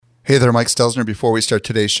Hey there, Mike Stelzner. Before we start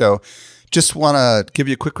today's show, just want to give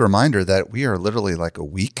you a quick reminder that we are literally like a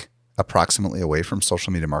week approximately away from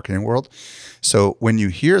Social Media Marketing World. So when you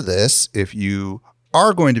hear this, if you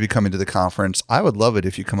are going to be coming to the conference, I would love it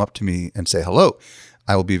if you come up to me and say hello.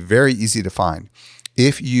 I will be very easy to find.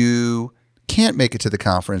 If you can't make it to the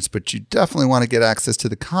conference, but you definitely want to get access to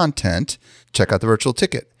the content, check out the virtual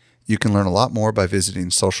ticket. You can learn a lot more by visiting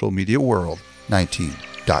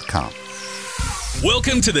socialmediaworld19.com.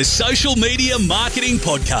 Welcome to the Social Media Marketing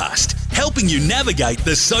Podcast, helping you navigate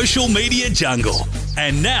the social media jungle.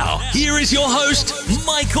 And now, here is your host,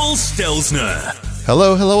 Michael Stelzner.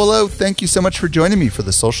 Hello. Thank you so much for joining me for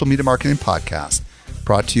the Social Media Marketing Podcast,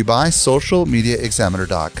 brought to you by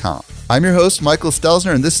socialmediaexaminer.com. I'm your host, Michael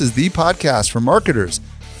Stelzner, and this is the podcast for marketers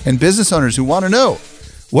and business owners who want to know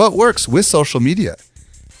what works with social media.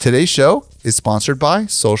 Today's show is sponsored by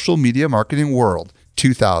Social Media Marketing World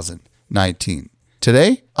 2019.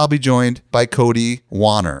 Today, I'll be joined by Cody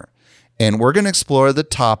Wanner, and we're going to explore the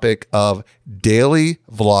topic of daily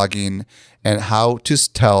vlogging and how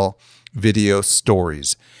to tell video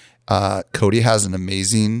stories. Cody has an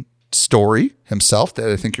amazing story himself that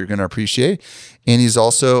I think you're going to appreciate, and he's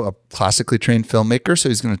also a classically trained filmmaker, so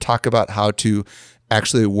he's going to talk about how to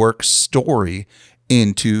actually work story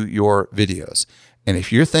into your videos. And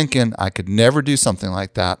if you're thinking, I could never do something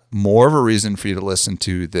like that, more of a reason for you to listen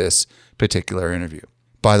to this particular interview.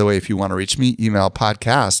 By the way, if you want to reach me, email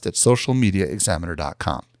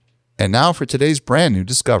podcast@socialmediaexaminer.com. And now for today's brand new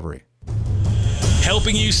discovery.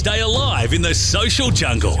 Helping you stay alive in the social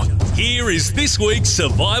jungle. Here is this week's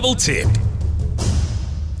survival tip.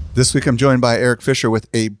 This week I'm joined by Eric Fisher with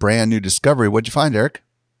a brand new discovery. What'd you find, Eric?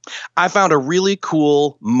 I found a really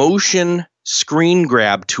cool motion screen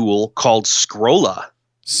grab tool called Scrolla.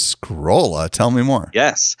 Scrolla? Tell me more.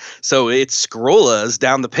 Yes. So it scrollas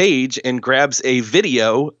down the page and grabs a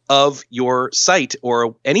video of your site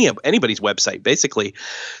or anybody's website, basically.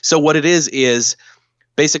 So what it is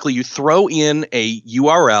basically you throw in a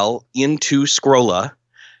URL into Scrolla.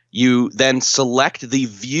 You then select the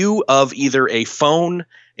view of either a phone,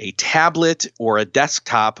 a tablet, or a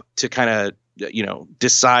desktop to kind of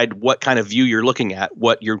decide what kind of view you're looking at,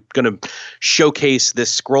 what you're going to showcase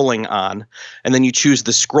this scrolling on. And then you choose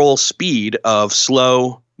the scroll speed of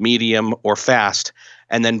slow, medium, or fast.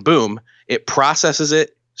 And then boom, it processes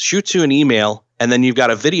it, shoots you an email, and then you've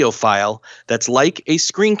got a video file that's like a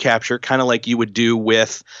screen capture, kind of like you would do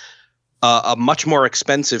with a much more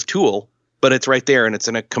expensive tool. But it's right there, and it's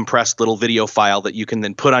in a compressed little video file that you can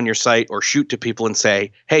then put on your site or shoot to people and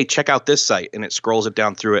say, "Hey, check out this site," and it scrolls it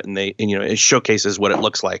down through it, and it showcases what it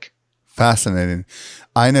looks like. Fascinating.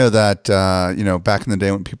 I know that back in the day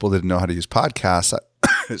when people didn't know how to use podcasts,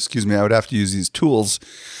 I would have to use these tools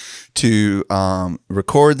to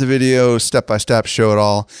record the video step by step, show it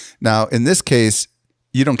all. Now, in this case,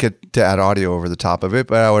 you don't get to add audio over the top of it,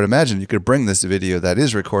 but I would imagine you could bring this video that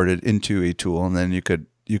is recorded into a tool, and then you could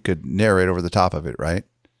narrate over the top of it, right?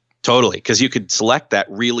 Totally, because you could select that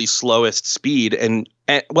really slowest speed, and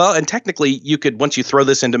technically you could, once you throw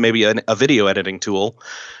this into maybe a video editing tool,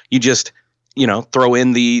 you just throw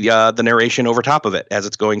in the narration over top of it as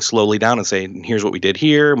it's going slowly down and say, "Here's what we did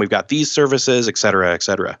here, and we've got these services, et cetera, et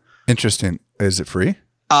cetera." Interesting. Is it free?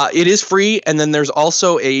 It is free, and then there's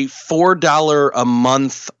also a $4 a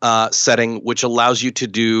month setting, which allows you to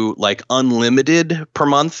do like unlimited per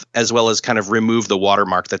month, as well as kind of remove the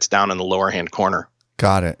watermark that's down in the lower hand corner.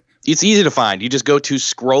 Got it. It's easy to find. You just go to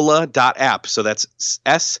scrolla.app. So that's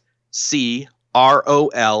SCROLA.app.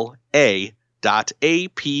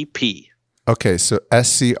 Okay, so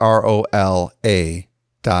SCROLA.app.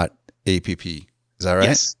 Is that right?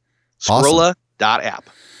 Yes. Awesome. Scrolla.app.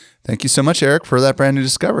 Thank you so much, Eric, for that brand new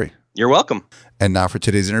discovery. You're welcome. And now for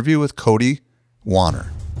today's interview with Cody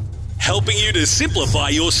Wanner. Helping you to simplify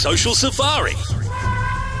your social safari.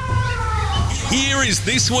 Here is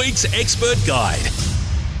this week's expert guide.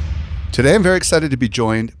 Today, I'm very excited to be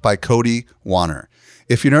joined by Cody Wanner.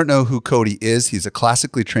 If you don't know who Cody is, he's a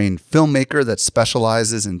classically trained filmmaker that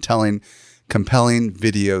specializes in telling compelling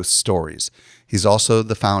video stories. He's also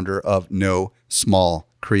the founder of No Small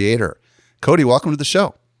Creator. Cody, welcome to the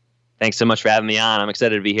show. Thanks so much for having me on. I'm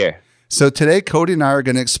excited to be here. So today, Cody and I are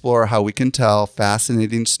going to explore how we can tell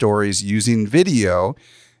fascinating stories using video,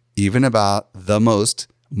 even about the most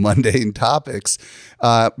mundane topics.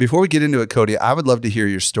 Before we get into it, Cody, I would love to hear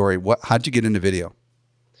your story. How'd you get into video?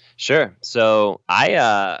 Sure. So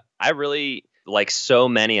I really, like so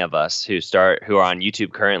many of us who are on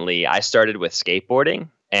YouTube currently, I started with skateboarding.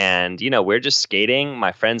 And, we're just skating.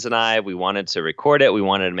 My friends and I, we wanted to record it. We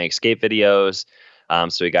wanted to make skate videos.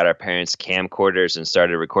 So we got our parents' camcorders and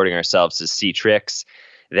started recording ourselves to see tricks.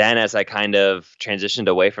 then as I kind of transitioned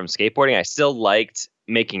away from skateboarding, I still liked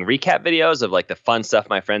making recap videos of like the fun stuff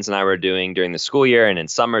my friends and I were doing during the school year and in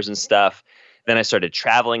summers and stuff. Then I started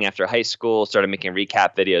traveling after high school, started making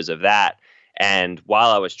recap videos of that. And while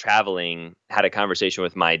I was traveling, had a conversation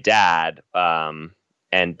with my dad,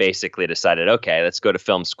 and basically decided, okay, let's go to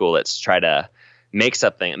film school. Let's try to make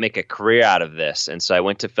a career out of this. And so I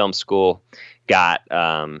went to film school, got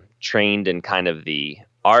trained in kind of the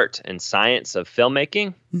art and science of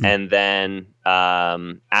filmmaking. Mm-hmm. And then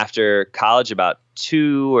after college, about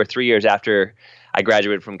 2 or 3 years after I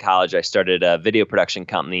graduated from college, I started a video production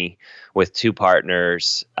company with 2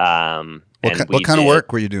 partners. What kind of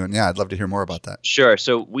work were you doing? Yeah, I'd love to hear more about that. Sure.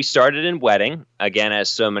 So we started in wedding, again, as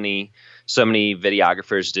so many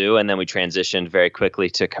videographers do, and then we transitioned very quickly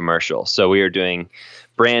to commercial. So we were doing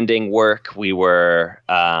branding work. We were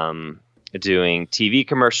doing TV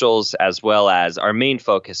commercials, as well as our main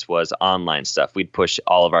focus was online stuff. We'd push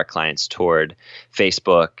all of our clients toward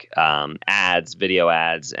Facebook ads, video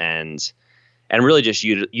ads, and really just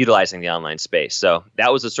utilizing the online space. So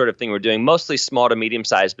that was the sort of thing we're doing, mostly small to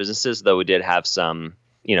medium-sized businesses, though we did have some,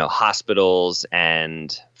 hospitals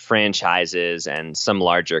and franchises and some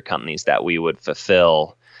larger companies that we would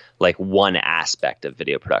fulfill like one aspect of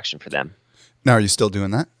video production for them. Now, are you still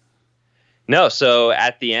doing that? No. So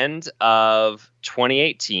at the end of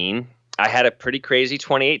 2018, I had a pretty crazy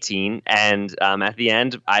 2018. And at the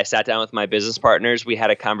end, I sat down with my business partners. We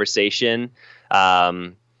had a conversation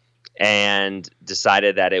and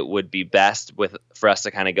decided that it would be best for us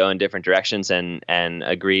to kind of go in different directions, and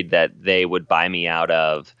agreed that they would buy me out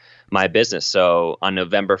of my business. So on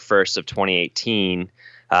November 1st of 2018,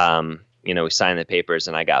 we signed the papers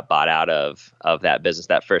and I got bought out of that business,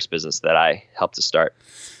 that first business that I helped to start.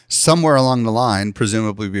 Somewhere along the line,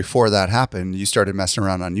 presumably before that happened, you started messing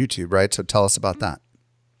around on YouTube, right? So tell us about that.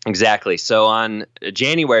 Exactly. So on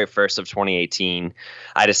January 1st of 2018,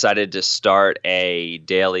 I decided to start a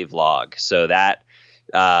daily vlog. So that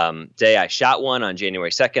day I shot one on January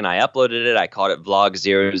 2nd. I uploaded it. I called it Vlog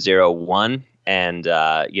 001, and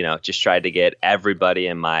just tried to get everybody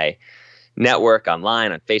in my network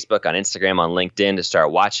online, on Facebook, on Instagram, on LinkedIn to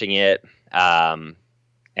start watching it. And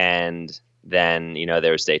then,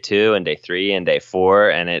 there was day 2 and day 3 and day 4,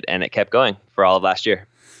 and it kept going for all of last year.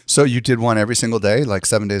 So you did one every single day, like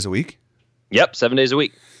 7 days a week? Yep, 7 days a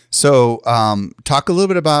week. So talk a little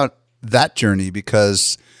bit about that journey,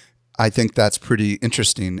 because I think that's pretty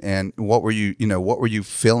interesting. And what were you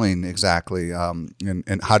filming exactly?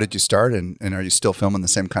 And how did you start? And are you still filming the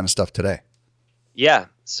same kind of stuff today? Yeah.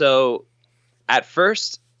 So at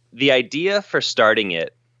first, the idea for starting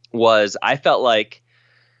it was I felt like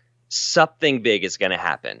something big is going to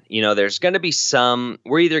happen. There's going to be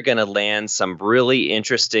we're either going to land some really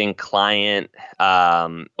interesting client,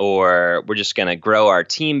 or we're just going to grow our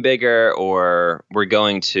team bigger, or we're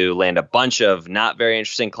going to land a bunch of not very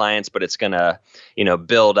interesting clients, but it's going to,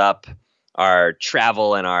 build up our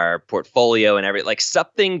travel and our portfolio and like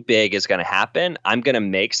something big is going to happen. I'm going to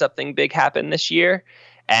make something big happen this year.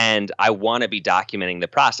 And I want to be documenting the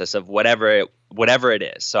process of whatever it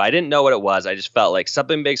is. So I didn't know what it was. I just felt like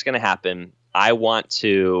something big's going to happen. I want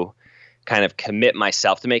to kind of commit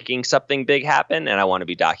myself to making something big happen, and I want to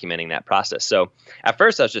be documenting that process. So at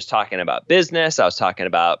first I was just talking about business. I was talking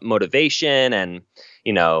about motivation and,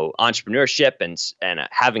 entrepreneurship and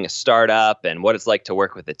having a startup and what it's like to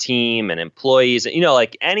work with a team and employees.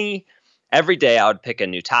 Like every day I would pick a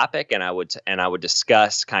new topic, and I would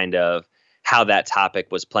discuss kind of how that topic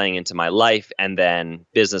was playing into my life, and then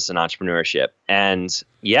business and entrepreneurship. And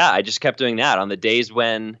yeah, I just kept doing that. On the days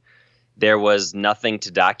when there was nothing to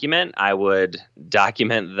document, I would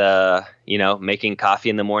document making coffee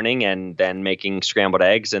in the morning, and then making scrambled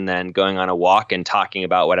eggs, and then going on a walk and talking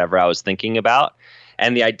about whatever I was thinking about.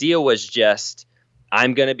 And the idea was just,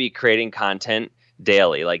 I'm going to be creating content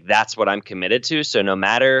daily. Like, that's what I'm committed to. So no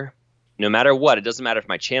matter what, it doesn't matter if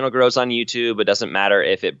my channel grows on YouTube. It doesn't matter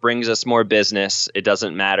if it brings us more business. It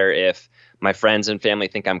doesn't matter if my friends and family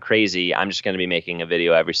think I'm crazy. I'm just going to be making a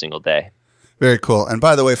video every single day. Very cool. And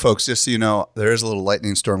by the way, folks, just so you know, there is a little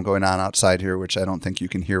lightning storm going on outside here, which I don't think you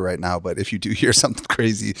can hear right now. But if you do hear something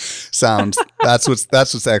crazy sounds, that's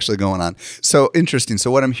what's actually going on. So interesting.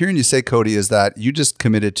 So what I'm hearing you say, Cody, is that you just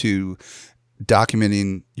committed to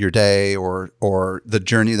documenting your day or the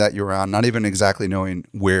journey that you were on, not even exactly knowing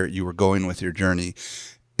where you were going with your journey.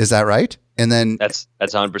 Is that right? And then that's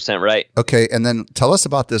 100% right. Okay. And then tell us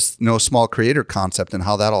about this no small creator concept and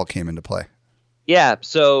how that all came into play. Yeah.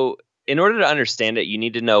 So in order to understand it, you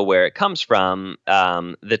need to know where it comes from.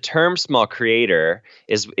 The term small creator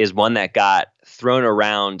is one that got thrown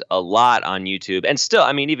around a lot on YouTube, and still,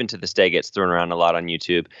 I mean, even to this day, gets thrown around a lot on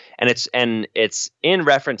YouTube, and it's in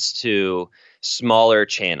reference to smaller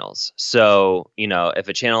channels. So, you know, if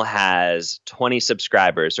a channel has 20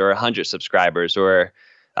 subscribers or 100 subscribers or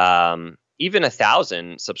even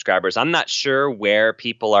 1,000 subscribers, I'm not sure where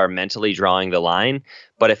people are mentally drawing the line.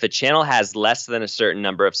 But if a channel has less than a certain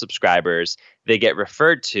number of subscribers, they get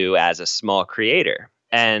referred to as a small creator.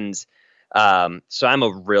 And so I'm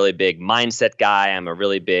a really big mindset guy. I'm a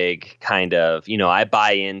really big kind of, you know, I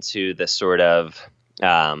buy into the sort of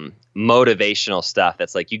motivational stuff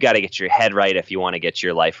that's like, you got to get your head right if you want to get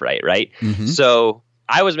your life right, right? Mm-hmm. So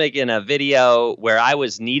I was making a video where I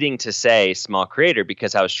was needing to say small creator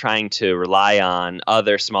because I was trying to rely on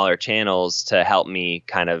other smaller channels to help me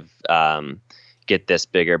kind of get this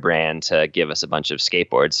bigger brand to give us a bunch of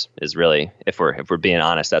skateboards. Is really, if we're being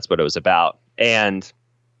honest, that's what it was about. And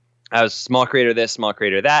I was small creator this, small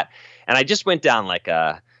creator that, and I just went down like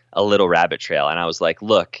a little rabbit trail. And I was like,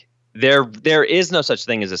 look, there is no such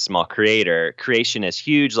thing as a small creator. Creation is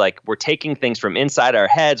huge. Like, we're taking things from inside our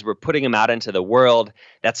heads, we're putting them out into the world.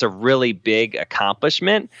 That's a really big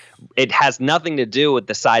accomplishment. It has nothing to do with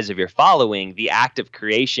the size of your following. The act of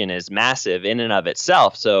creation is massive in and of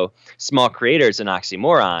itself. So small creator is an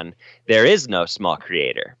oxymoron. There is no small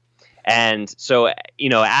creator. And so, you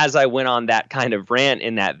know, as I went on that kind of rant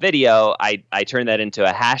in that video, I turned that into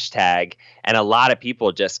a hashtag, and a lot of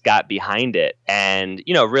people just got behind it and,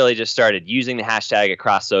 you know, really just started using the hashtag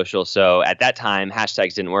across social. So at that time,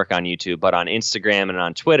 hashtags didn't work on YouTube, but on Instagram and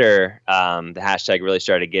on Twitter, the hashtag really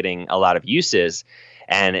started getting a lot of uses.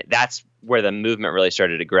 And that's where the movement really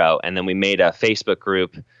started to grow. And then we made a Facebook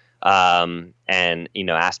group and, you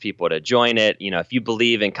know, ask people to join it. You know, if you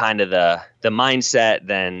believe in kind of the mindset,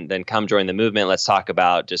 then come join the movement. Let's talk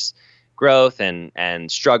about just growth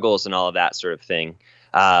and struggles and all of that sort of thing.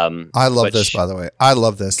 I love this, by the way. I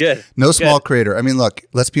love this. Good. No small creator. I mean, look,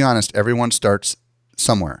 let's be honest. Everyone starts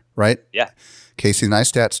somewhere, right? Yeah. Casey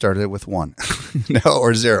Neistat started with 1,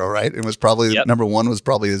 or 0, right? It was probably number 1 was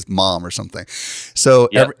probably his mom or something. So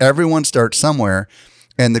everyone starts somewhere.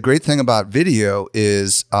 And the great thing about video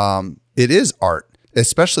is it is art,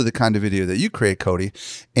 especially the kind of video that you create, Cody.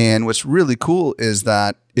 And what's really cool is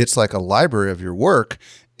that it's like a library of your work,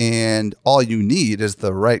 and all you need is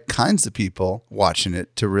the right kinds of people watching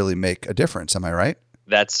it to really make a difference. Am I right?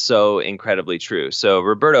 That's so incredibly true. So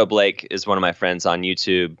Roberto Blake is one of my friends on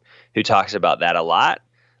YouTube who talks about that a lot.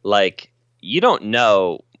 Like, you don't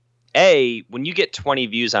know, when you get 20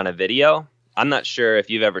 views on a video, I'm not sure if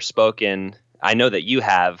you've ever spoken, I know that you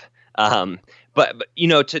have, but you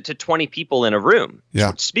know, to 20 people in a room.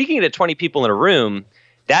 Yeah. Speaking to 20 people in a room,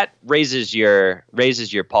 that raises your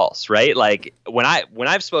pulse, right? Like when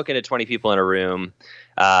I've spoken to 20 people in a room,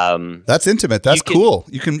 that's intimate. That's cool.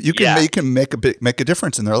 You can make a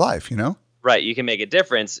difference in their life, you know? Right. You can make a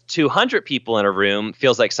difference. 200 people in a room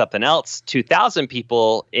feels like something else. 2,000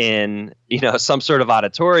 people in, you know, some sort of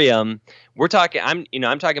auditorium. I'm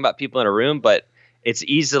talking about people in a room, but it's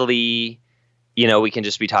easily, you know, we can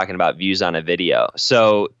just be talking about views on a video.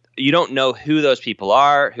 So you don't know who those people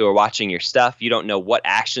are who are watching your stuff. You don't know what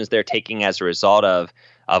actions they're taking as a result of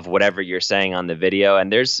whatever you're saying on the video.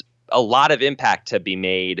 And there's a lot of impact to be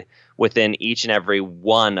made within each and every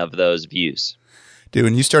one of those views. Dude,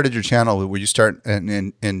 when you started your channel, were you start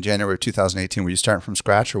in January of 2018, were you starting from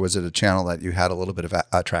scratch, or was it a channel that you had a little bit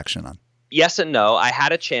of traction on? Yes and no. I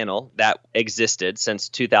had a channel that existed since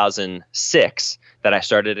 2006 that I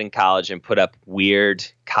started in college and put up weird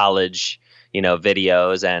college, you know,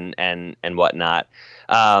 videos and whatnot.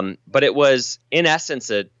 But it was in essence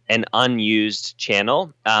an unused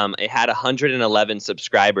channel. It had 111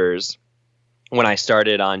 subscribers when I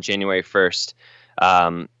started on January 1st,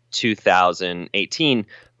 2018,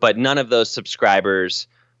 but none of those subscribers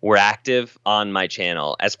were active on my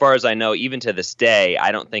channel. As far as I know, even to this day,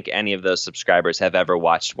 I don't think any of those subscribers have ever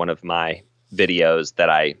watched one of my videos that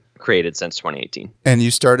I created since 2018. And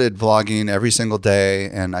you started vlogging every single day,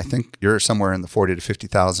 and I think you're somewhere in the 40 to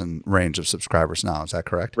 50,000 range of subscribers now. Is that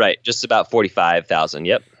correct? Right. Just about 45,000.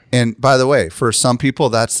 Yep. And by the way, for some people,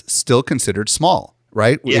 that's still considered small,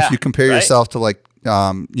 right? Yeah, if you compare yourself to like,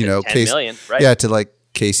 10 million, right? Yeah, to like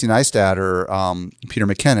Casey Neistat or Peter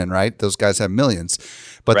McKinnon, right? Those guys have millions.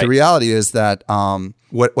 But the reality is that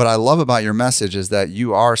what I love about your message is that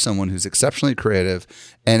you are someone who's exceptionally creative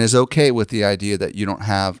and is okay with the idea that you don't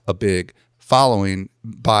have a big following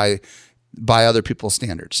by other people's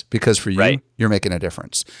standards, because for you, you're making a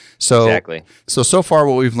difference. So, exactly. So far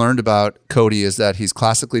what we've learned about Cody is that he's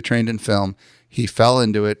classically trained in film. he fell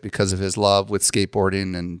into it because of his love with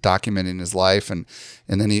skateboarding and documenting his life. And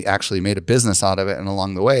then he actually made a business out of it. And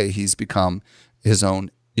along the way, he's become his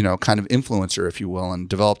own, kind of influencer, if you will, and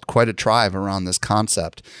developed quite a tribe around this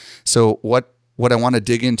concept. So what I want to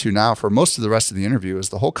dig into now for most of the rest of the interview is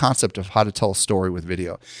the whole concept of how to tell a story with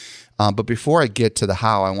video. But before I get to the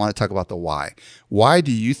how, I want to talk about the why. Why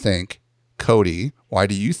do you think, Cody,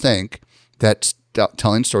 that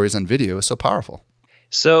telling stories on video is so powerful?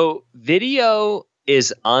 So video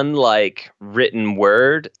is unlike written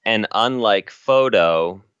word and unlike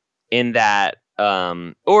photo in that,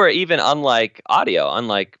 or even unlike audio,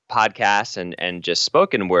 unlike podcasts and just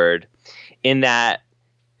spoken word, in that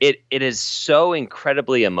it is so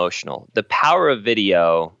incredibly emotional. The power of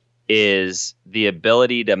video is the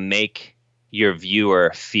ability to make your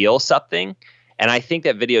viewer feel something. And I think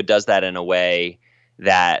that video does that in a way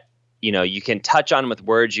that, you can touch on with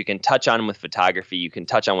words, you can touch on with photography, you can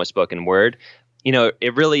touch on with spoken word.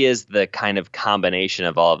 It really is the kind of combination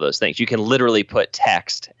of all of those things. You can literally put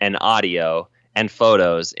text and audio and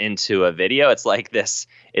photos into a video. It's this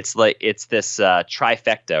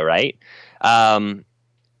trifecta, right?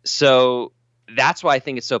 So that's why I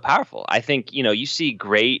think it's so powerful. I think, you see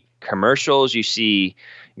great commercials, you see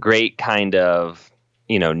great kind of,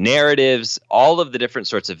 narratives, all of the different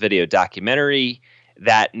sorts of video documentary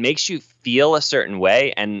that makes you feel a certain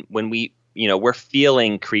way. And when we're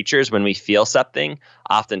feeling creatures, when we feel something,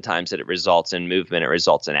 oftentimes it results in movement, it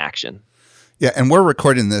results in action. Yeah, and we're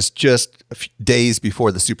recording this just a few days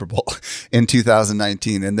before the Super Bowl in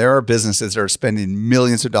 2019, and there are businesses that are spending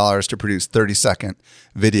millions of dollars to produce 30-second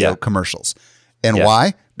video commercials. And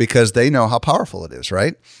why? Because they know how powerful it is,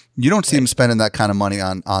 right? You don't see them spending that kind of money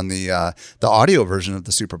on the audio version of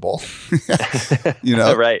the Super Bowl.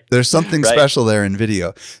 Right. There's something special there in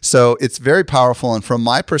video. So it's very powerful. And from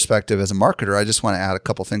my perspective as a marketer, I just want to add a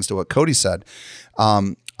couple things to what Cody said.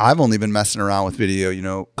 I've only been messing around with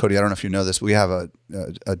video. Cody, I don't know if you know this, but we have a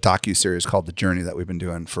docu-series called The Journey that we've been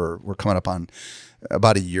doing we're coming up on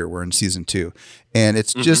about a year. We're in season 2. And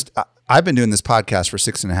it's just, I've been doing this podcast for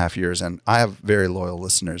 6.5 years, and I have very loyal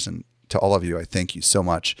listeners. And to all of you, I thank you so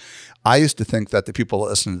much. I used to think that the people that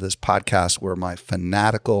listen to this podcast were my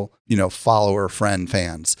fanatical, follower, friend,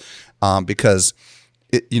 fans, because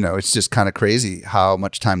it's just kind of crazy how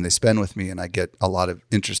much time they spend with me. And I get a lot of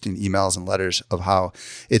interesting emails and letters of how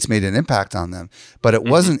it's made an impact on them. But it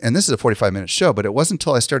wasn't, and this is a 45-minute show, but it wasn't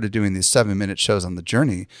until I started doing these 7-minute shows on The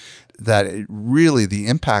Journey that the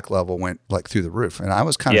impact level went like through the roof. And I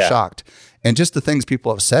was kind of shocked. And just the things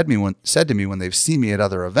people have said to me when they've seen me at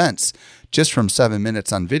other events, just from 7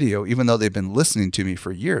 minutes on video, even though they've been listening to me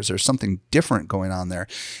for years, there's something different going on there.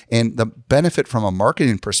 And the benefit from a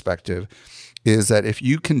marketing perspective is that if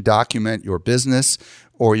you can document your business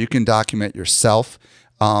or you can document yourself,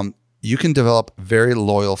 you can develop very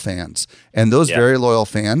loyal fans. And those very loyal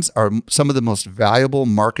fans are some of the most valuable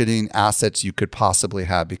marketing assets you could possibly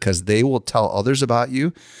have, because they will tell others about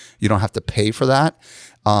you. You don't have to pay for that.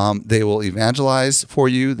 They will evangelize for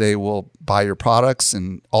you. They will buy your products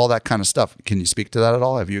and all that kind of stuff. Can you speak to that at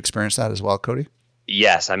all? Have you experienced that as well, Cody?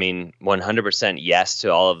 Yes. I mean, 100% yes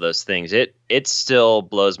to all of those things. It still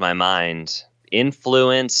blows my mind.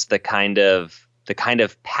 Influence, the kind of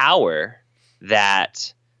power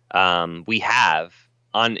that we have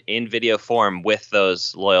in video form with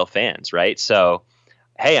those loyal fans, right? So,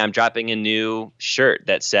 hey, I'm dropping a new shirt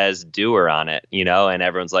that says "Doer" on it, and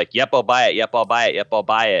everyone's like, "Yep, I'll buy it. Yep, I'll buy it. Yep, I'll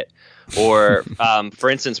buy it." Or, for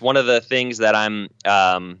instance, one of the things that I'm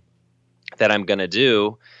gonna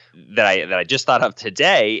do that I just thought of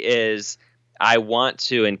today is I want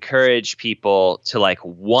to encourage people to like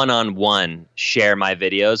one-on-one share my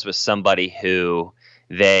videos with somebody who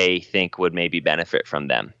they think would maybe benefit from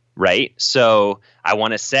them, right? So I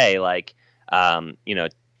want to say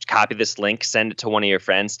copy this link, send it to one of your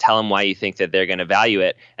friends, tell them why you think that they're going to value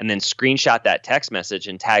it, and then screenshot that text message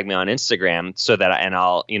and tag me on Instagram so that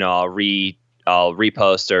I'll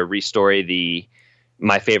repost or restory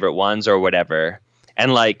my favorite ones or whatever.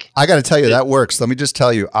 And I got to tell you, that works. Let me just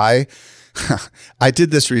tell you, I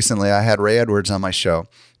did this recently. I had Ray Edwards on my show,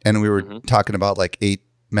 and we were talking about 8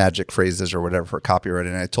 magic phrases or whatever for copyright.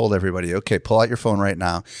 And I told everybody, okay, pull out your phone right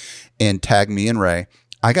now and tag me and Ray.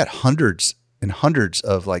 I got hundreds and hundreds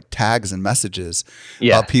of tags and messages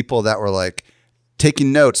of people that were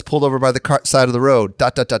taking notes, pulled over by the side of the road, ...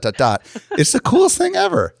 It's the coolest thing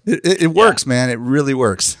ever. It works, man. It really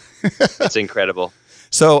works. It's incredible.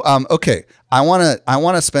 So, okay, I want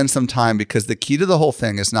to spend some time, because the key to the whole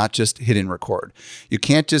thing is not just hitting record. You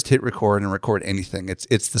can't just hit record and record anything.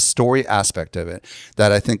 It's the story aspect of it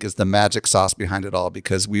that I think is the magic sauce behind it all,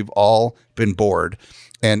 because we've all been bored.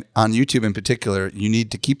 And on YouTube in particular, you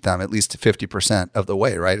need to keep them at least 50% of the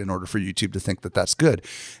way, right? In order for YouTube to think that that's good.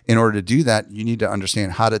 In order to do that, you need to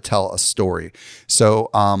understand how to tell a story.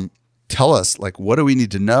 So, tell us, like, what do we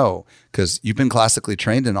need to know? Because you've been classically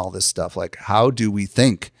trained in all this stuff. Like, how do we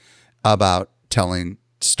think about telling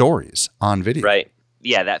stories on video? Right.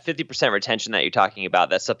 Yeah, that 50% retention that you're talking about,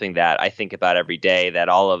 that's something that I think about every day, that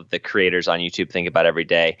all of the creators on YouTube think about every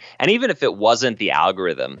day. And even if it wasn't the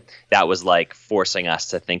algorithm that was like forcing us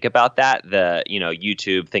to think about that,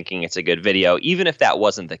 YouTube thinking it's a good video, even if that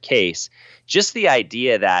wasn't the case, just the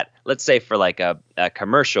idea that, let's say for like a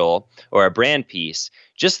commercial or a brand piece,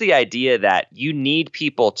 just the idea that you need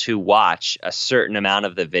people to watch a certain amount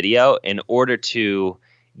of the video in order to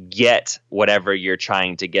get whatever you're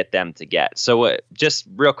trying to get them to get. So just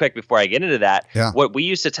real quick before I get into that, what we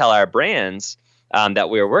used to tell our brands that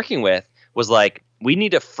we were working with was like, we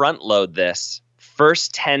need to front load this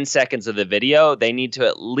first 10 seconds of the video. They need to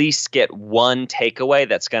at least get one takeaway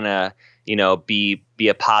that's going to, be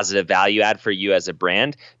a positive value add for you as a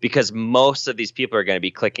brand, because most of these people are going to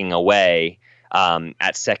be clicking away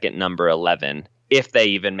at second number 11, if they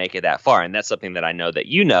even make it that far. And that's something that I know that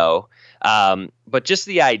you know. But just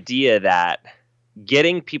the idea that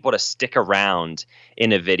getting people to stick around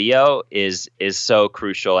in a video is so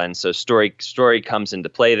crucial. And so story comes into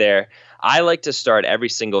play there. I like to start every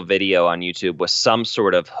single video on YouTube with some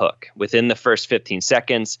sort of hook within the first 15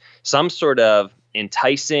 seconds, some sort of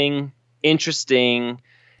enticing, interesting,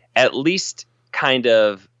 at least kind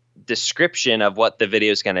of description of what the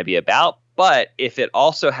video is going to be about. But if it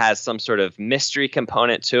also has some sort of mystery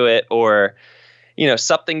component to it, or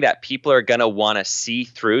something that people are going to want to see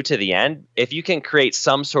through to the end, if you can create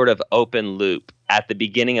some sort of open loop at the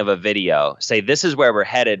beginning of a video, say this is where we're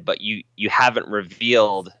headed, but you haven't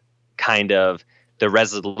revealed kind of the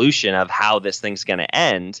resolution of how this thing's going to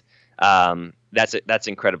end, that's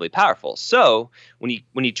incredibly powerful. So when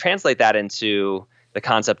you translate that into the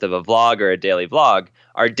concept of a vlog or a daily vlog,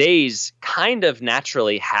 our days kind of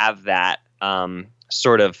naturally have that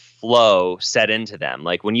sort of flow set into them.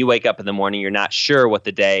 Like when you wake up in the morning, you're not sure what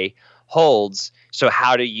the day holds. So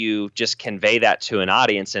how do you just convey that to an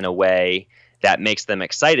audience in a way that makes them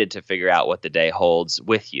excited to figure out what the day holds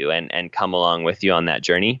with you and come along with you on that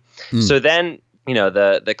journey? So then,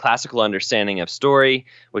 the classical understanding of story,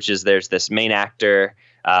 which is there's this main actor,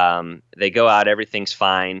 they go out, everything's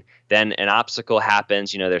fine. Then an obstacle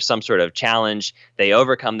happens, there's some sort of challenge. They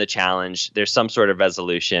overcome the challenge. There's some sort of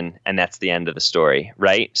resolution, and that's the end of the story,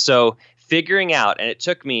 right? So figuring out, and it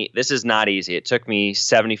took me, this is not easy. It took me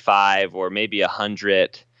 75 or maybe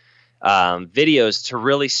 100 videos to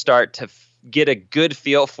really start to get a good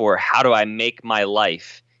feel for how do I make my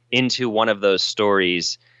life into one of those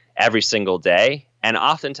stories every single day. And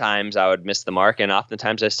oftentimes I would miss the mark, and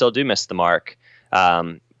oftentimes I still do miss the mark.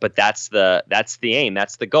 But that's the aim.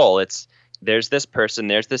 That's the goal. There's this person,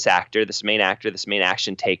 there's this actor, this main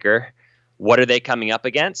action taker. What are they coming up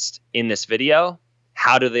against in this video?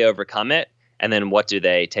 How do they overcome it? And then what do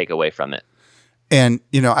they take away from it? And,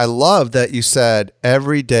 I love that you said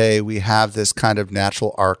every day we have this kind of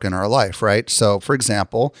natural arc in our life, right? So for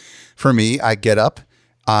example, for me, I get up,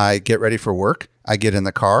 I get ready for work, I get in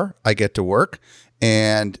the car, I get to work.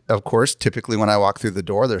 And of course, typically when I walk through the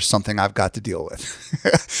door, there's something I've got to deal with,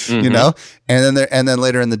 and then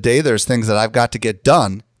later in the day, there's things that I've got to get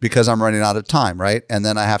done because I'm running out of time. Right. And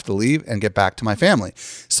then I have to leave and get back to my family.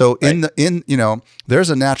 So there's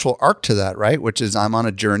a natural arc to that, right? Which is I'm on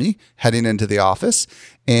a journey heading into the office,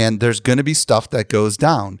 and there's going to be stuff that goes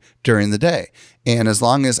down during the day. And as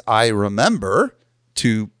long as I remember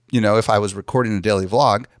to, if I was recording a daily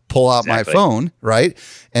vlog, pull out my phone, right.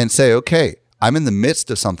 And say, okay, I'm in the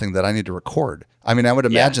midst of something that I need to record. I mean, I would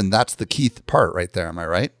imagine that's the key part right there. Am I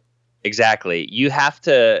right? Exactly. You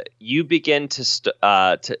begin to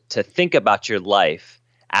think about your life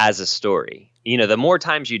as a story. The more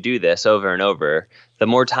times you do this over and over, the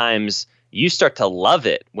more times you start to love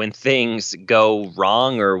it when things go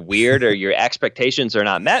wrong or weird or your expectations are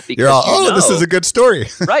not met. Because this is a good story.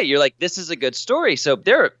 Right. You're like, this is a good story. So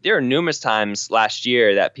there are numerous times last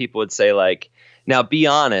year that people would say like, now be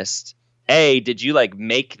honest, A, did you like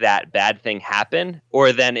make that bad thing happen?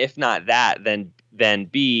 Or then if not that, then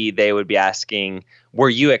B, they would be asking, were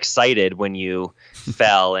you excited when you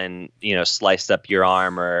fell and, sliced up your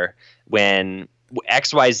arm, or when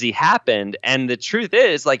XYZ happened? And the truth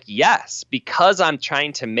is like, yes, because I'm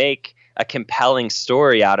trying to make a compelling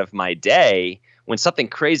story out of my day, when something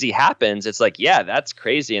crazy happens, it's like, yeah, that's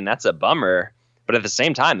crazy and that's a bummer. But at the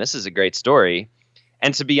same time, this is a great story.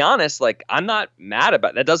 And to be honest, like, I'm not mad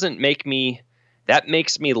about that. That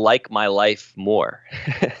makes me like my life more.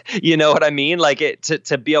 You know what I mean? Like,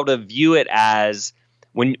 to be able to view it as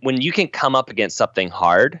when you can come up against something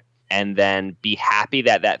hard and then be happy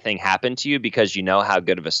that that thing happened to you because you know how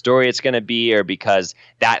good of a story it's going to be, or because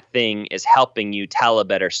that thing is helping you tell a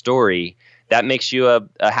better story, that makes you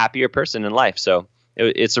a happier person in life. So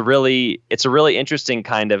it's a really interesting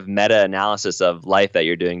kind of meta analysis of life that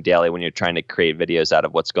you're doing daily when you're trying to create videos out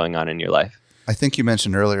of what's going on in your life. I think you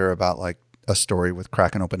mentioned earlier about like a story with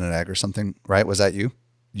cracking open an egg or something, right? Was that you?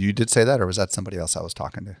 You did say that, or was that somebody else I was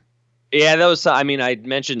talking to? Yeah, that was, I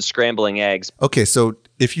mentioned scrambling eggs. Okay, so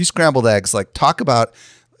if you scrambled eggs, like, talk about,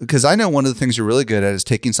 because I know one of the things you're really good at is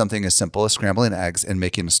taking something as simple as scrambling eggs and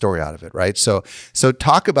making a story out of it, right? So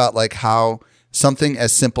talk about like how something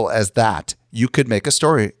as simple as that, you could make a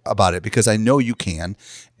story about it, because I know you can.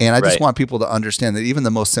 And I just want people to understand that even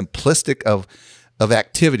the most simplistic of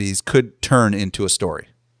activities could turn into a story.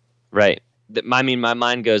 Right. My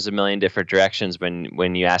mind goes a million different directions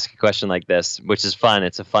when you ask a question like this, which is fun.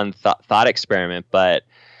 It's a fun thought experiment. But,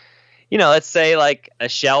 you know, let's say like a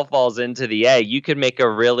shell falls into the egg. You could make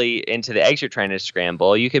into the eggs you're trying to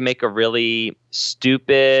scramble. You could make a really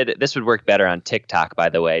stupid, this would work better on TikTok, by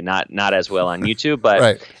the way, not as well on YouTube,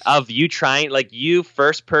 but of you trying, like, you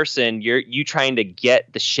first person, you trying to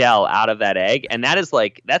get the shell out of that egg. And that is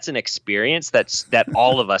like, that's an experience that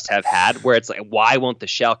all of us have had, where it's like, why won't the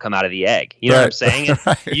shell come out of the egg? You know what I'm saying?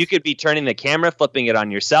 You could be turning the camera, flipping it on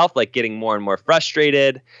yourself, like getting more and more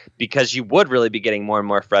frustrated, because you would really be getting more and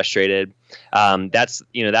more frustrated. That's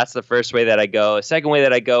the first way that I go. A second way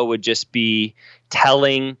that I go would just be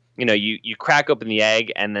telling, you crack open the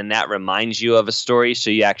egg, and then that reminds you of a story.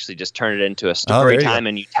 So you actually just turn it into a story time,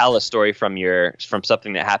 and you tell a story from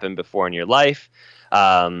something that happened before in your life.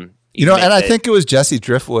 And I think it was Jesse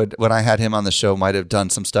Driftwood, when I had him on the show, might have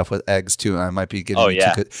done some stuff with eggs too. I might be getting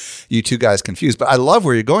you two guys confused, but I love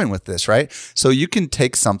where you're going with this, right? So you can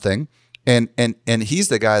take something, and he's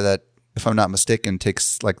the guy that, if I'm not mistaken,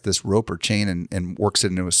 takes like this rope or chain and works it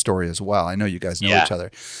into a story as well. I know you guys know each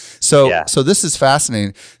other. So this is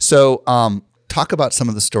fascinating. So talk about some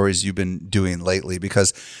of the stories you've been doing lately,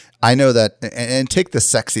 because I know that, and take the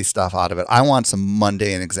sexy stuff out of it. I want some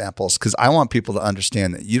mundane examples, because I want people to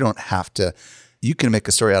understand that you don't have to, you can make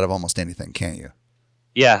a story out of almost anything, can't you?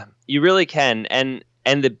 Yeah, you really can. And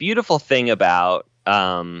the beautiful thing about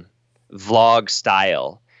vlog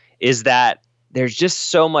style is that there's just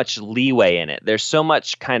so much leeway in it. There's so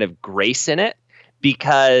much kind of grace in it,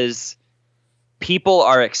 because people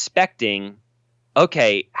are expecting,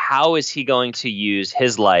 okay, how is he going to use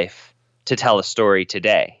his life to tell a story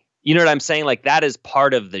today? You know what I'm saying? Like, that is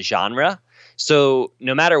part of the genre. So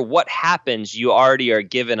no matter what happens, you already are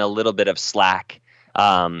given a little bit of slack,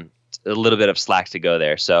 to go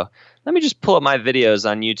there. So let me just pull up my videos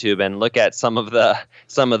on YouTube and look at some of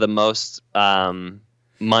the most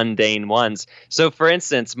mundane ones. So for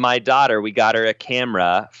instance, my daughter, we got her a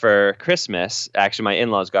camera for Christmas. Actually, my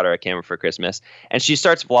in-laws got her a camera for Christmas, and she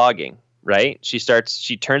starts vlogging, right? She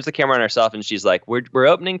turns the camera on herself, and she's like, we're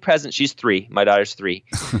opening presents. She's 3. My daughter's 3.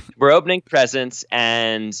 We're opening presents,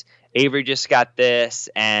 and Avery just got this,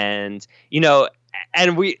 and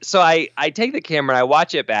I take the camera, I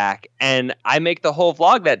watch it back, and I make the whole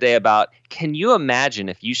vlog that day about, can you imagine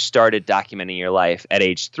if you started documenting your life at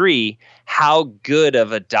age 3, how good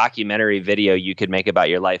of a documentary video you could make about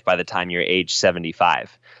your life by the time you're age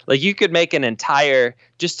 75? Like, you could make an entire,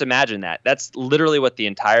 just imagine that. That's literally what the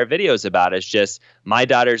entire video is about, is just, my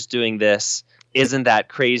daughter's doing this. Isn't that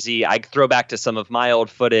crazy? I throw back to some of my old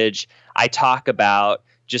footage. I talk about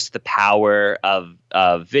just the power of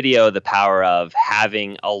video, the power of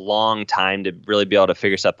having a long time to really be able to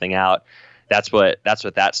figure something out. That's what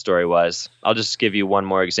that story was. I'll just give you one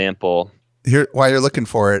more example. Here, while you're looking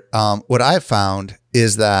for it, what I've found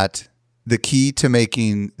is that the key to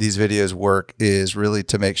making these videos work is really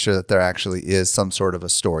to make sure that there actually is some sort of a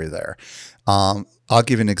story there. I'll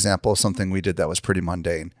give you an example of something we did that was pretty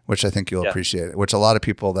mundane, which I think you'll appreciate, which a lot of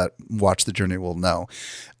people that watch the journey will know.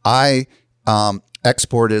 I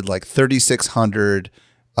exported like 3,600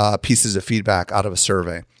 pieces of feedback out of a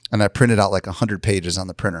survey, and I printed out like 100 pages on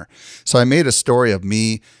the printer. So I made a story of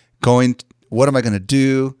me going, what am I going to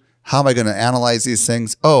do? How am I going to analyze these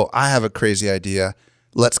things? Oh, I have a crazy idea.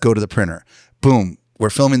 Let's go to the printer. Boom. we're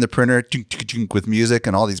filming the printer with music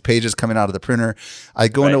and all these pages coming out of the printer. I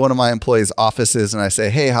go into one of my employees' offices and I say,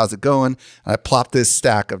 hey, how's it going? And I plop this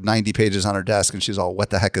stack of 90 pages on her desk and she's all, what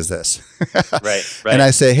the heck is this? Right. And I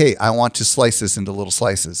say, hey, I want to slice this into little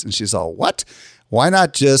slices. And she's all, what? Why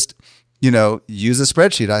not just, use a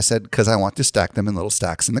spreadsheet? I said, because I want to stack them in little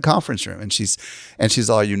stacks in the conference room. And she's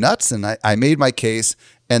all, are you nuts? And I made my case.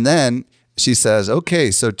 And then she says, okay,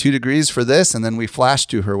 so 2 degrees for this. And then we flash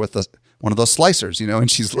to her with one of those slicers,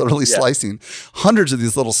 and she's literally slicing hundreds of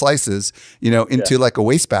these little slices, into like a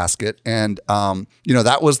wastebasket. And,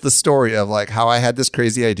 that was the story of like how I had this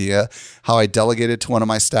crazy idea, how I delegated to one of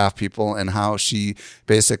my staff people and how she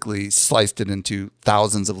basically sliced it into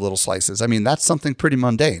thousands of little slices. I mean, that's something pretty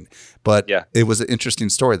mundane, but it was an interesting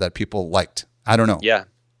story that people liked. I don't know. Yeah.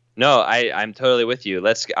 No, I'm totally with you.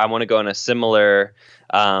 I want to go on a similar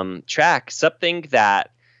track. Something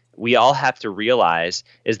that we all have to realize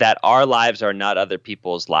is that our lives are not other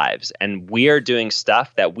people's lives. And we are doing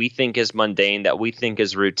stuff that we think is mundane, that we think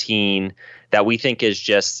is routine, that we think is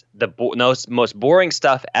just the most boring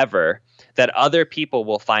stuff ever, that other people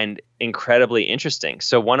will find incredibly interesting.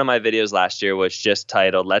 So one of my videos last year was just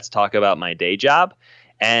titled, Let's Talk About My Day Job.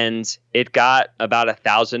 And it got about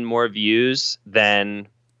 1,000 more views than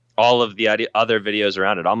all of the other videos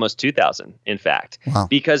around it, almost 2,000, in fact,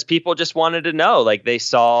 because people just wanted to know, like they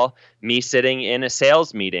saw me sitting in a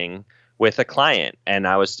sales meeting with a client and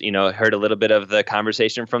I was, heard a little bit of the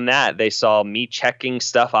conversation from that. They saw me checking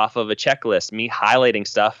stuff off of a checklist, me highlighting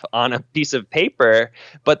stuff on a piece of paper,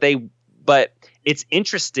 but it's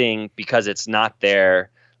interesting because it's not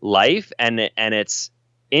their life. And it's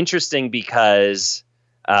interesting because,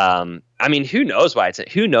 who knows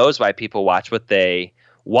why people watch what they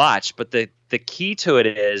watch, but the key to it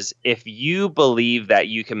is if you believe that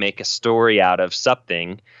you can make a story out of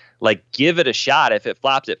something, like give it a shot. If it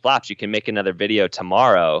flops, it flops. You can make another video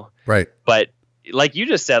tomorrow. Right. But like you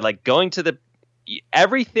just said, like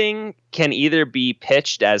everything can either be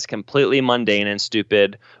pitched as completely mundane and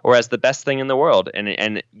stupid or as the best thing in the world.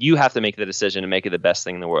 And you have to make the decision to make it the best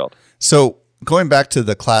thing in the world. So going back to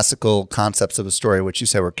the classical concepts of a story, which you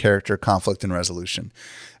said were character, conflict, and resolution,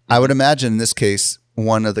 I would imagine in this case,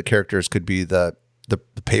 one of the characters could be the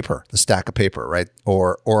paper, the stack of paper, right?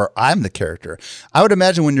 Or I'm the character. I would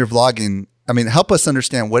imagine when you're vlogging, help us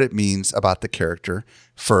understand what it means about the character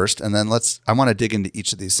first. And then I want to dig into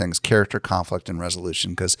each of these things, character, conflict, and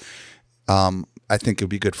resolution, because I think it would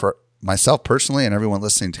be good for myself personally and everyone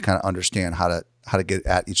listening to kind of understand how to get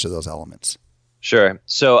at each of those elements. Sure.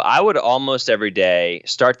 So I would almost every day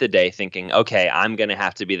start the day thinking, okay, I'm going to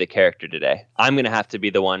have to be the character today. I'm going to have to be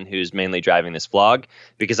the one who's mainly driving this vlog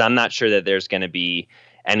because I'm not sure that there's going to be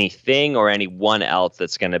anything or anyone else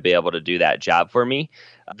that's going to be able to do that job for me.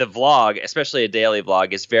 The vlog, especially a daily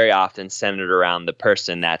vlog, is very often centered around the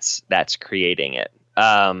person that's creating it.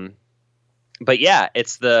 But yeah,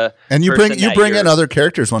 it's the and you bring in other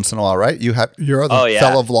characters once in a while, right? You have your other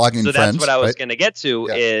fellow vlogging friends. So that's what I was right? going to get to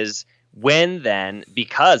is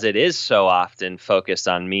because it is so often focused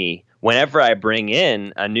on me, whenever I bring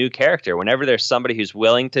in a new character, whenever there's somebody who's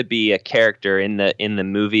willing to be a character in the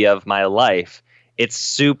movie of my life, it's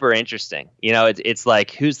super interesting. It's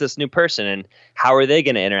like, who's this new person and how are they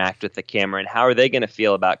going to interact with the camera and how are they going to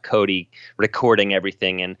feel about Cody recording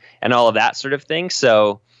everything and all of that sort of thing.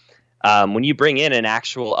 So when you bring in an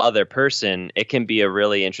actual other person, it can be a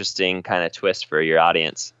really interesting kind of twist for your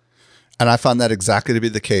audience. And I found that exactly to be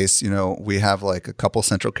the case. We have like a couple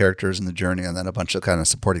central characters in the journey and then a bunch of kind of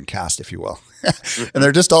supporting cast, if you will. And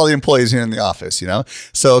they're just all the employees here in the office,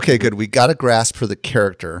 So, okay, good. We got a grasp for the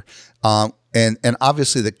character. And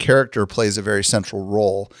obviously the character plays a very central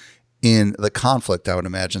role in the conflict, I would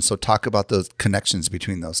imagine. So talk about those connections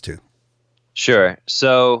between those two. Sure.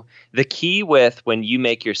 So the key with when you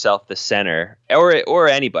make yourself the center or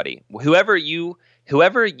anybody, whoever you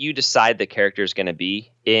decide the character is going to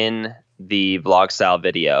be in the vlog style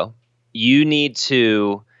video, you need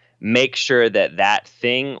to make sure that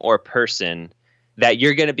thing or person that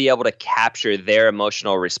you're going to be able to capture their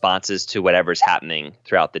emotional responses to whatever's happening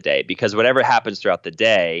throughout the day. Because whatever happens throughout the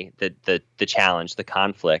day, the challenge, the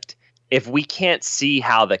conflict, if we can't see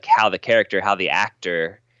how the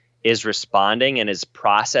actor is responding and is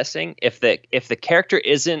processing, if the character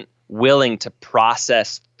isn't willing to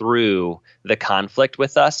process through the conflict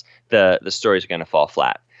with us, the story's going to fall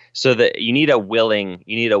flat. So that you need a willing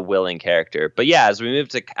character. But yeah, as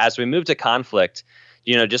we move to conflict,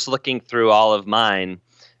 just looking through all of mine,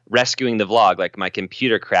 rescuing the vlog, like my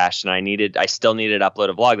computer crashed and I still needed to upload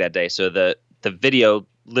a vlog that day. So the video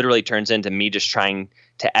literally turns into me just trying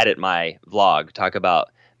to edit my vlog, talk about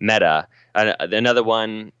Meta. Another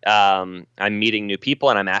one, I'm meeting new people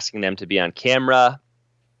and I'm asking them to be on camera,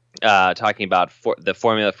 talking about the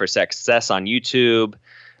formula for success on YouTube.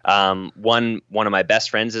 One of my best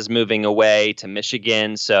friends is moving away to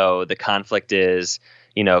Michigan, so the conflict is,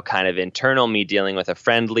 kind of internal, me dealing with a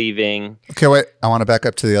friend leaving. Okay, wait. I want to back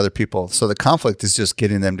up to the other people. So the conflict is just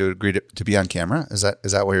getting them to agree to be on camera? Is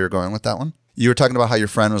that where you're going with that one? You were talking about how your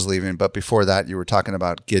friend was leaving, but before that, you were talking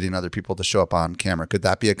about getting other people to show up on camera. Could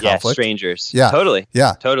that be a conflict? Yeah, strangers. Yeah. Totally.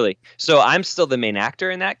 Yeah. Totally. So I'm still the main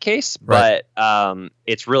actor in that case, Right. but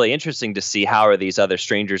it's really interesting to see how are these other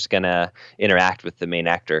strangers going to interact with the main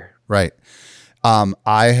actor. Right.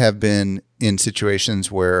 I have been in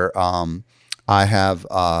situations where I have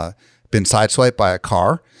been sideswiped by a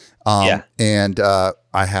car. And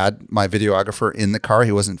I had my videographer in the car.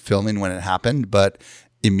 He wasn't filming when it happened, but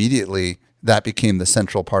immediately that became the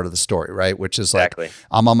central part of the story, right? Which is Exactly. like,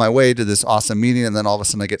 I'm on my way to this awesome meeting, and then all of a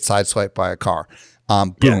sudden I get sideswiped by a car.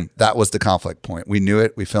 Boom. That was the conflict point. We knew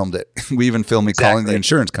it. We filmed it. We even filmed me calling the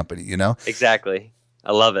insurance company, Exactly.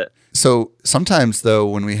 I love it. So sometimes, though,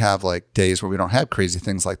 when we have like days where we don't have crazy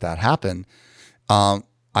things like that happen,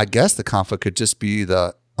 I guess the conflict could just be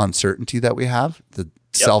the uncertainty that we have, the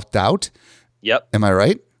self-doubt. Yep. Am I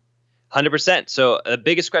right? 100%. So the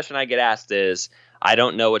biggest question I get asked is, I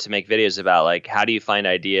don't know what to make videos about. Like, how do you find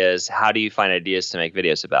ideas? How do you find ideas to make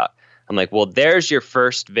videos about? I'm like, well, there's your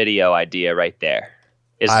first video idea right there.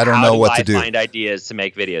 I don't know what to do. Find ideas to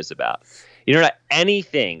make videos about.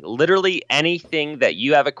 Anything, literally anything that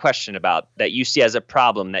you have a question about, that you see as a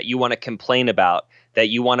problem, that you want to complain about, that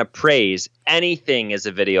you want to praise, anything is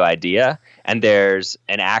a video idea. And there's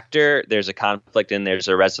an actor, there's a conflict, and there's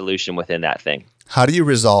a resolution within that thing. How do you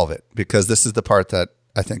resolve it? Because this is the part that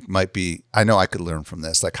I think might be, I know I could learn from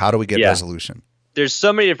this. Like, how do we get resolution? There's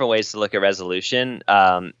so many different ways to look at resolution.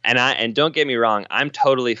 And don't get me wrong, I'm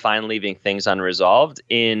totally fine leaving things unresolved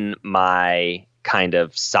in my kind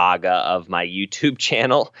of saga of my YouTube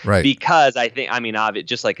channel. Right. Because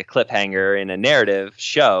just like a cliffhanger in a narrative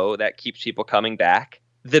show that keeps people coming back.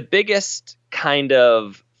 The biggest kind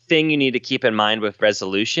of thing you need to keep in mind with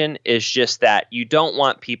resolution is just that you don't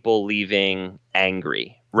want people leaving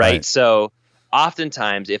angry, right? So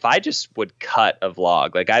oftentimes, if I just would cut a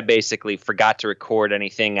vlog, like I basically forgot to record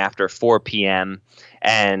anything after 4 p.m.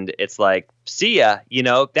 and it's like, see ya,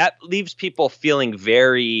 that leaves people feeling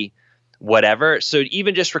very whatever. So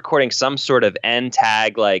even just recording some sort of end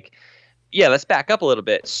tag, like, let's back up a little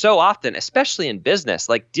bit. So often, especially in business,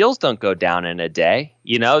 like deals don't go down in a day,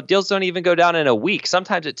 deals don't even go down in a week.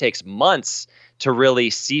 Sometimes it takes months to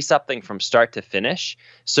really see something from start to finish.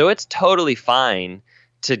 So it's totally fine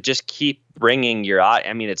to just keep bringing your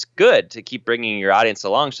it's good to keep bringing your audience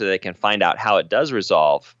along so they can find out how it does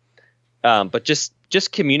resolve. But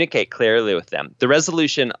just communicate clearly with them. The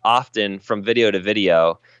resolution often from video to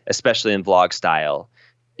video, especially in vlog style,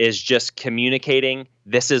 is just communicating,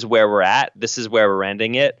 this is where we're at, this is where we're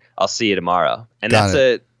ending it, I'll see you tomorrow. And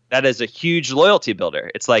that is a huge loyalty builder.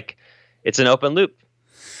 It's like, it's an open loop.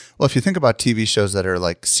 Well, if you think about TV shows that are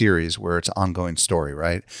like series where it's an ongoing story,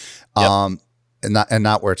 right? Yep. And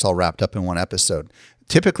not where it's all wrapped up in one episode.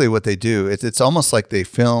 Typically what they do is it's almost like they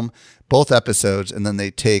film both episodes and then they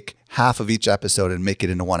take half of each episode and make it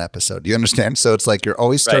into one episode. Do you understand? So it's like you're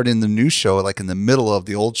always starting the new show like in the middle of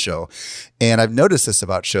the old show. And I've noticed this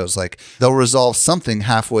about shows, like they'll resolve something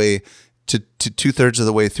halfway to 2/3 of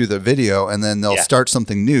the way through the video, and then they'll start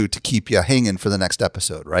something new to keep you hanging for the next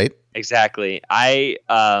episode, right? Exactly.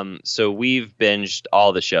 So we've binged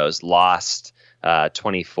all the shows, Lost,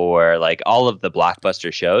 24, like all of the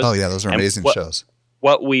blockbuster shows. Oh yeah, those are amazing shows.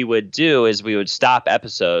 What we would do is we would stop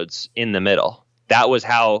episodes in the middle. That was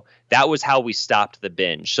how we stopped the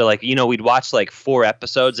binge. So like, we'd watch like 4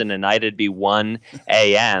 episodes in a night. It'd be 1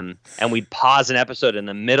 a.m. and we'd pause an episode in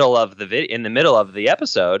the middle of the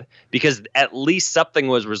episode because at least something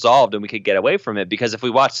was resolved and we could get away from it. Because if we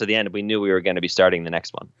watched to the end, we knew we were going to be starting the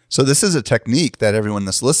next one. So this is a technique that everyone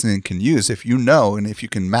that's listening can use if and if you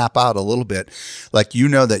can map out a little bit, like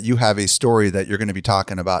that you have a story that you're going to be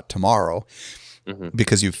talking about tomorrow. Mm-hmm.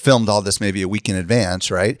 Because you've filmed all this maybe a week in advance,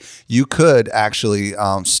 right? You could actually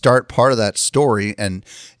start part of that story and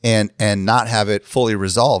not have it fully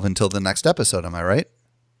resolve until the next episode. Am I right?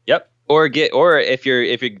 Yep. Or if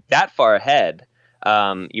you're that far ahead,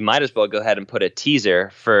 you might as well go ahead and put a teaser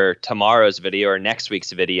for tomorrow's video or next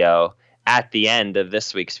week's video at the end of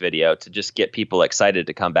this week's video to just get people excited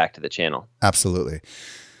to come back to the channel. Absolutely.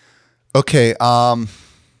 Okay.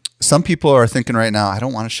 Some people are thinking right now, I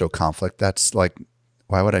don't want to show conflict. That's like,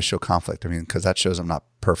 why would I show conflict? I mean, because that shows I'm not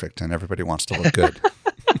perfect and everybody wants to look good.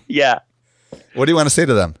 Yeah. What do you want to say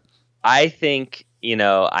to them? I think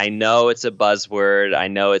I know it's a buzzword. I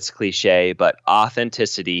know it's cliche, but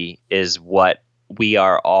authenticity is what we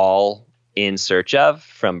are all in search of,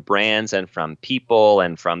 from brands and from people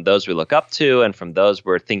and from those we look up to and from those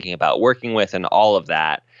we're thinking about working with and all of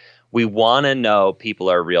that. We want to know people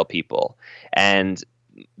are real people. And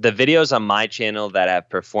the videos on my channel that have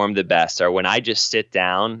performed the best are when I just sit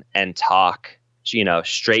down and talk,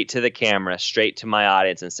 straight to the camera, straight to my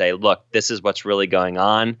audience and say, look, this is what's really going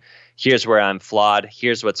on. Here's where I'm flawed.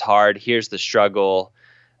 Here's what's hard. Here's the struggle.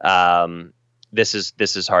 This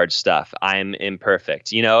is hard stuff. I'm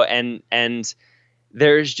imperfect, and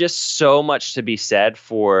there's just so much to be said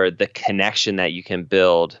for the connection that you can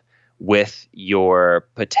build with your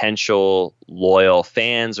potential loyal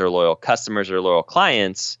fans or loyal customers or loyal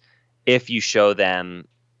clients if you show them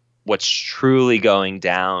what's truly going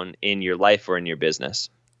down in your life or in your business.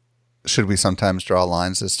 Should we sometimes draw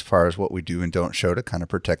lines as far as what we do and don't show to kind of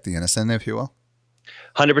protect the innocent, if you will?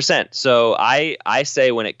 100%. So I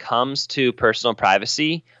say when it comes to personal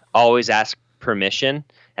privacy, always ask permission.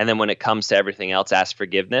 And then when it comes to everything else, ask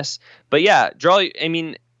forgiveness. But yeah,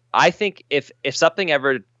 I think if something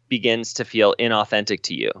ever begins to feel inauthentic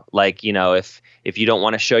to you, like, if you don't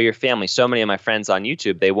want to show your family, so many of my friends on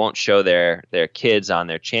YouTube, they won't show their kids on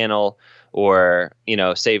their channel, or,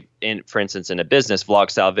 say for instance, in a business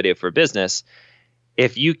vlog style video for business,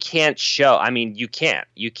 if you can't show, you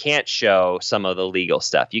can't show some of the legal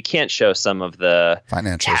stuff. You can't show some of the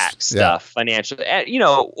financial tax stuff, financial,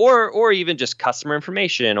 or even just customer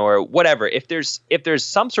information or whatever. If there's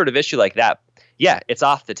some sort of issue like that, yeah, it's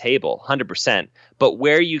off the table, 100%. But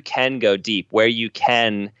where you can go deep, where you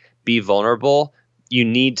can be vulnerable, you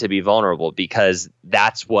need to be vulnerable, because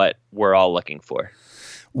that's what we're all looking for.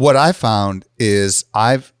 What I found is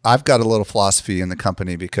I've got a little philosophy in the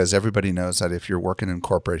company, because everybody knows that if you're working in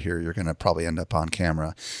corporate here, you're going to probably end up on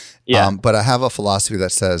camera. Yeah. But I have a philosophy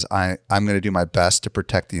that says I'm going to do my best to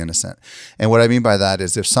protect the innocent. And what I mean by that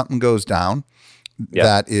is if something goes down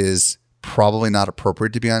that is probably not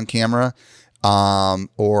appropriate to be on camera,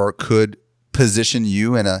 or could position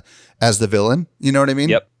you as the villain, you know what I mean?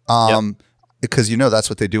 Yep. Because that's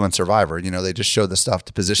what they do on Survivor. They just show the stuff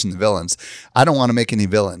to position the villains. I don't want to make any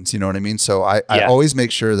villains, you know what I mean? So I always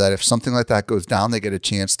make sure that if something like that goes down, they get a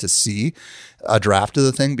chance to see a draft of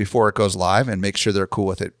the thing before it goes live and make sure they're cool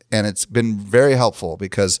with it. And it's been very helpful,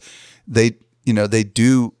 because they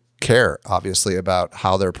do care, obviously, about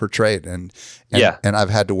how they're portrayed. And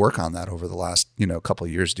I've had to work on that over the last, couple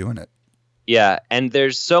of years doing it. Yeah. And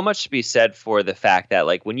there's so much to be said for the fact that,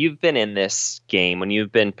 like, when you've been in this game, when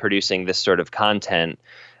you've been producing this sort of content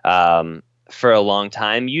for a long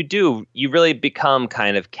time, you really become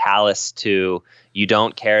kind of callous to, you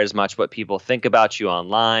don't care as much what people think about you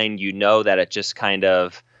online. You know that it's just kind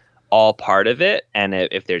of all part of it. And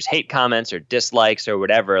if there's hate comments or dislikes or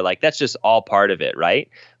whatever, like, that's just all part of it, right?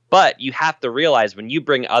 But you have to realize, when you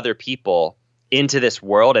bring other people into this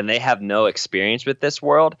world and they have no experience with this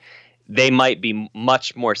world, they might be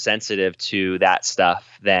much more sensitive to that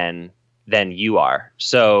stuff than you are.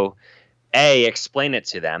 So A, explain it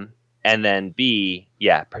to them, and then B,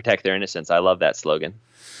 protect their innocence. I love that slogan.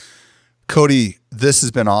 Cody, this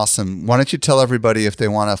has been awesome. Why don't you tell everybody, if they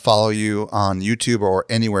want to follow you on YouTube or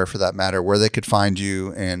anywhere for that matter, where they could find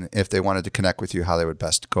you, and if they wanted to connect with you, how they would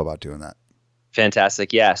best go about doing that?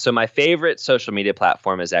 Fantastic. Yeah. So my favorite social media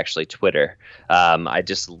platform is actually Twitter. I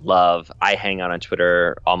hang out on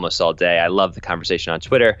Twitter almost all day. I love the conversation on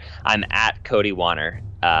Twitter. I'm at Cody Wanner,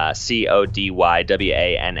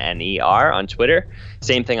 CODYWANNER on Twitter.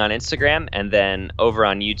 Same thing on Instagram. And then over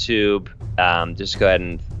on YouTube, just go ahead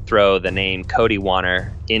and throw the name Cody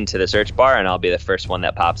Wanner into the search bar, and I'll be the first one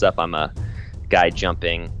that pops up. I'm a guy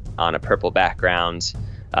jumping on a purple background.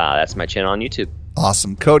 That's my channel on YouTube.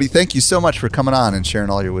 Awesome. Cody, thank you so much for coming on and sharing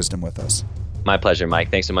all your wisdom with us. My pleasure,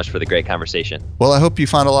 Mike. Thanks so much for the great conversation. Well, I hope you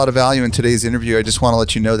found a lot of value in today's interview. I just want to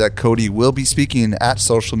let you know that Cody will be speaking at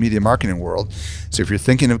Social Media Marketing World. So if you're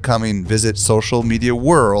thinking of coming, visit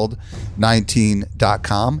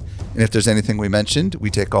socialmediaworld19.com. And if there's anything we mentioned, we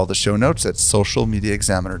take all the show notes at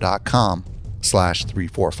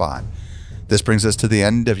socialmediaexaminer.com/345. This brings us to the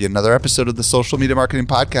end of yet another episode of the Social Media Marketing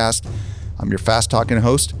Podcast. I'm your fast-talking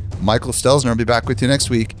host, Michael Stelzner. I'll be back with you next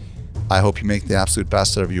week. I hope you make the absolute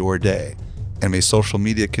best out of your day. And may social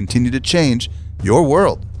media continue to change your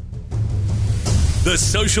world. The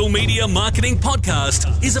Social Media Marketing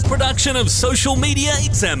Podcast is a production of Social Media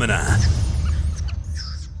Examiner.